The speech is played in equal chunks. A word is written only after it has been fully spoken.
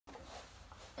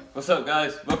What's up,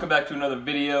 guys? Welcome back to another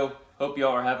video. Hope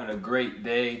y'all are having a great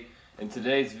day. In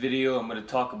today's video, I'm going to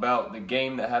talk about the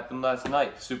game that happened last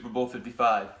night, Super Bowl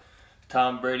 55.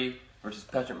 Tom Brady versus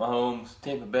Patrick Mahomes,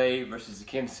 Tampa Bay versus the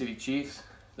Kansas City Chiefs.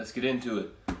 Let's get into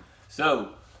it.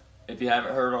 So, if you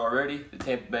haven't heard already, the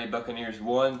Tampa Bay Buccaneers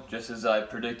won, just as I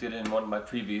predicted in one of my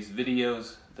previous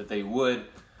videos that they would.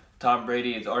 Tom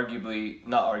Brady is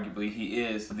he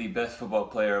is the best football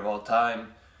player of all time.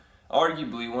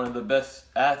 Arguably one of the best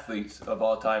athletes of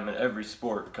all time in every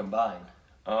sport combined.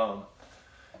 You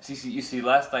see,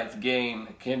 last night's game,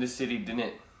 Kansas City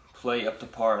didn't play up to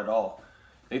par at all.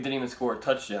 They didn't even score a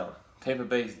touchdown. Tampa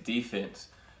Bay's defense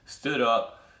stood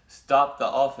up, stopped the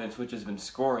offense, which has been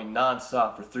scoring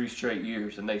nonstop for 3 straight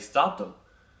years, and they stopped them.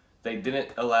 They didn't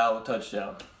allow a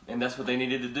touchdown, and that's what they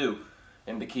needed to do.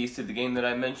 And the keys to the game that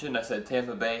I mentioned, I said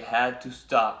Tampa Bay had to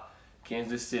stop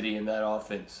Kansas City in that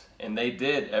offense, and they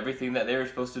did everything that they were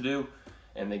supposed to do,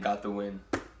 and they got the win.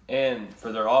 And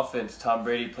for their offense, Tom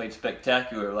Brady played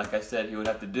spectacular, like I said he would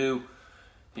have to do.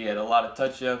 He had a lot of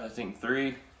touchdowns, I think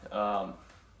 3, and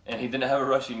he didn't have a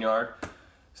rushing yard,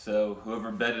 so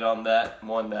whoever betted on that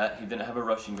won that. He didn't have a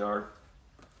rushing yard,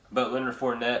 but Leonard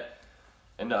Fournette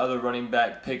and the other running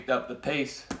back picked up the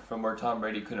pace from where Tom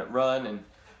Brady couldn't run, and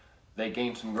they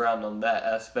gained some ground on that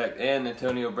aspect, and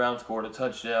Antonio Brown scored a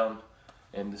touchdown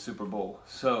in the Super Bowl.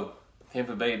 So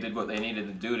Tampa Bay did what they needed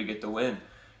to do to get the win.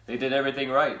 They did everything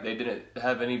right. They didn't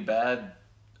have any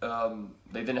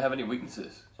they didn't have any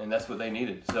weaknesses, and that's what they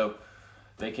needed. So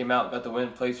they came out, got the win,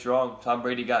 played strong. Tom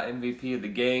Brady got MVP of the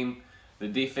game. The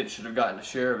defense should have gotten a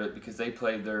share of it because they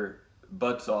played their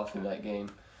butts off in that game,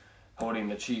 holding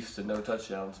the Chiefs to no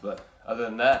touchdowns. But other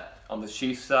than that, on the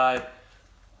Chiefs side,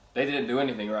 they didn't do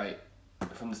anything right.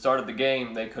 From the start of the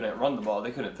game, they couldn't run the ball. They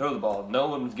couldn't throw the ball. No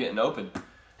one was getting open.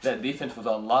 That defense was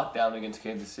on lockdown against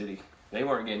Kansas City. They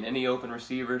weren't getting any open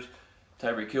receivers.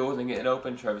 Tyreek Hill wasn't getting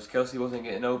open. Travis Kelce wasn't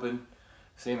getting open.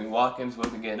 Sammy Watkins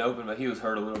wasn't getting open, but he was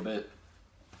hurt a little bit.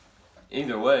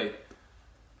 Either way,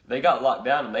 they got locked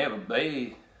down, and they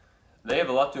have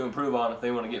a lot to improve on if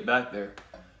they want to get back there,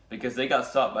 because they got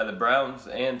stopped by the Browns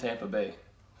and Tampa Bay.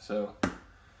 So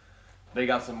they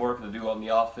got some work to do on the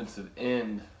offensive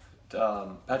end.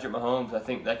 Patrick Mahomes, I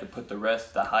think that could put the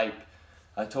rest to hype.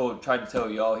 I tried to tell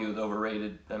y'all he was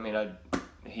overrated. I mean,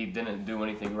 he didn't do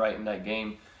anything right in that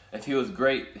game. If he was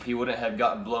great, he wouldn't have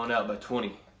gotten blown out by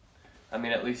 20. I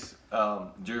mean, at least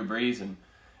Drew Brees and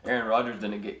Aaron Rodgers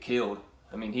didn't get killed.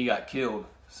 I mean, he got killed.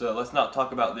 So let's not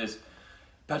talk about this.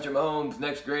 Patrick Mahomes,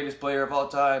 next greatest player of all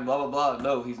time, blah, blah, blah.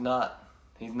 No, he's not.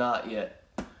 He's not yet.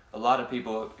 A lot of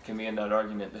people can be in that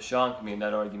argument. Deshaun can be in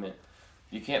that argument.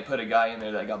 You can't put a guy in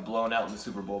there that got blown out in the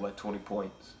Super Bowl by 20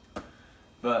 points.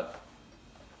 But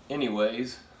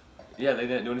anyways, yeah, they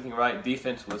didn't do anything right.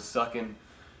 Defense was sucking.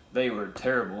 They were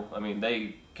terrible. I mean,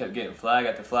 they kept getting flag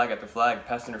after flag after flag,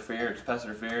 pass interference, pass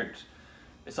interference.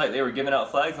 It's like they were giving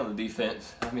out flags on the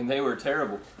defense. I mean, they were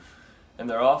terrible. And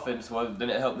their offense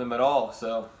didn't help them at all.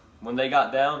 So when they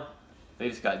got down, they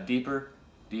just got deeper,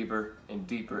 deeper, and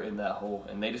deeper in that hole,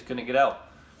 and they just couldn't get out.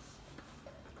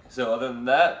 So other than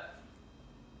that,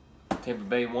 Tampa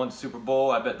Bay won the Super Bowl.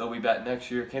 I bet they'll be back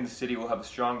next year. Kansas City will have a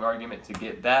strong argument to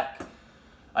get back.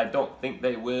 I don't think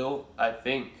they will. I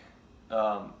think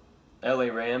LA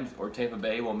Rams or Tampa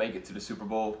Bay will make it to the Super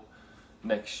Bowl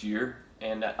next year.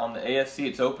 And on the AFC,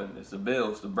 it's open. It's the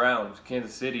Bills, the Browns,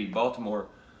 Kansas City, Baltimore.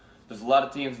 There's a lot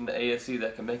of teams in the AFC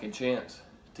that can make a chance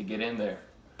to get in there.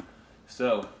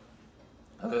 So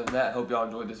other than that, hope y'all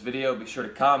enjoyed this video. Be sure to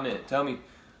comment. Tell me,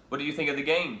 what do you think of the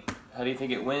game? How do you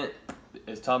think it went?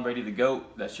 Is Tom Brady the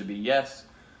GOAT? That should be yes.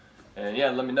 And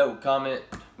yeah, let me know. Comment.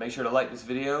 Make sure to like this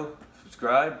video,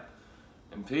 subscribe,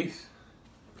 and peace.